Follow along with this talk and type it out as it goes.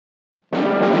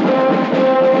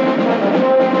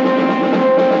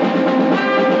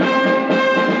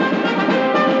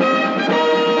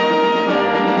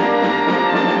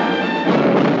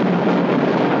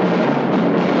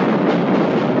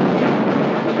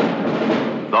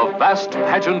vast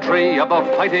pageantry of the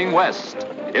fighting West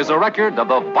is a record of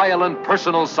the violent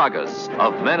personal sagas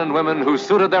of men and women who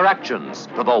suited their actions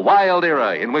to the wild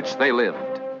era in which they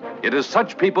lived. It is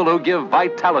such people who give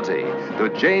vitality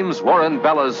to James Warren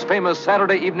Bella's famous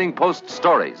Saturday Evening Post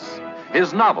stories,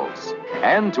 his novels,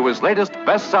 and to his latest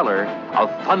bestseller, A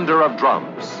Thunder of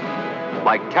Drums.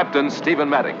 Like Captain Stephen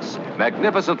Maddox,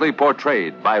 magnificently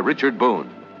portrayed by Richard Boone.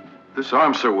 This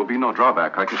arm, sir, will be no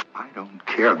drawback. I don't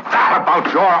care that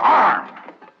about your arm.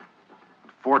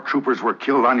 4 troopers were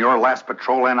killed on your last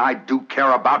patrol, and I do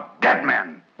care about dead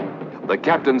men. The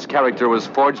captain's character was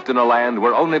forged in a land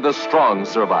where only the strong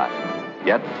survive.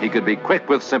 Yet he could be quick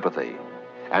with sympathy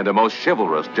and a most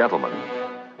chivalrous gentleman.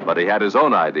 But he had his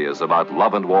own ideas about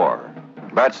love and war.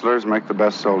 Bachelors make the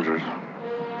best soldiers.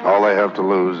 All they have to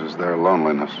lose is their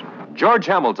loneliness. George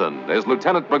Hamilton is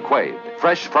Lieutenant McQuaid,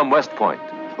 fresh from West Point,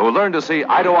 who learned to see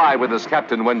eye to eye with his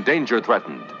captain when danger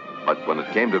threatened. But when it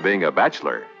came to being a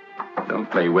bachelor... Don't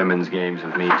play women's games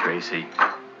with me, Tracy.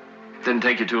 Didn't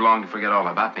take you too long to forget all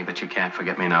about me, but you can't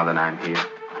forget me now that I'm here.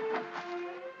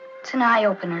 It's an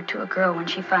eye-opener to a girl when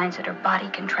she finds that her body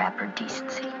can trap her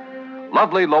decency.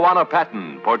 Lovely Loana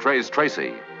Patton portrays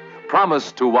Tracy,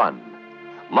 promised to one,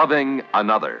 loving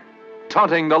another,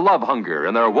 taunting the love hunger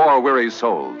in their war-weary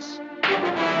souls.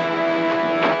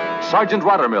 Sergeant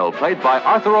Rottermill, played by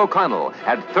Arthur O'Connell,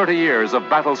 had 30 years of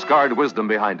battle-scarred wisdom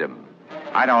behind him.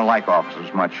 I don't like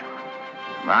officers much.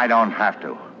 I don't have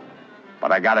to.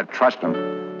 But I gotta trust them.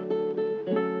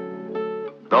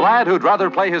 The lad who'd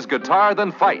rather play his guitar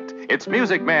than fight. It's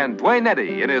music man Dwayne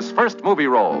Eddy in his first movie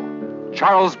role.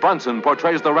 Charles Bronson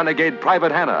portrays the renegade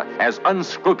Private Hanna as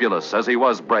unscrupulous as he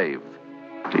was brave.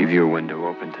 Leave your window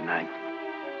open tonight.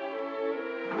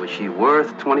 Was she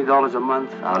worth $20 a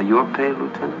month out of your pay,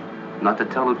 Lieutenant? Not to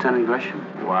tell Lieutenant Gresham?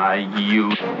 Why,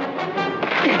 you...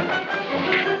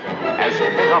 As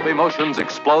pent-up emotions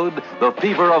explode, the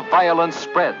fever of violence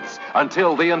spreads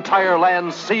until the entire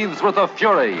land seethes with the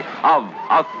fury of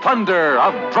A Thunder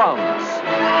of Drums.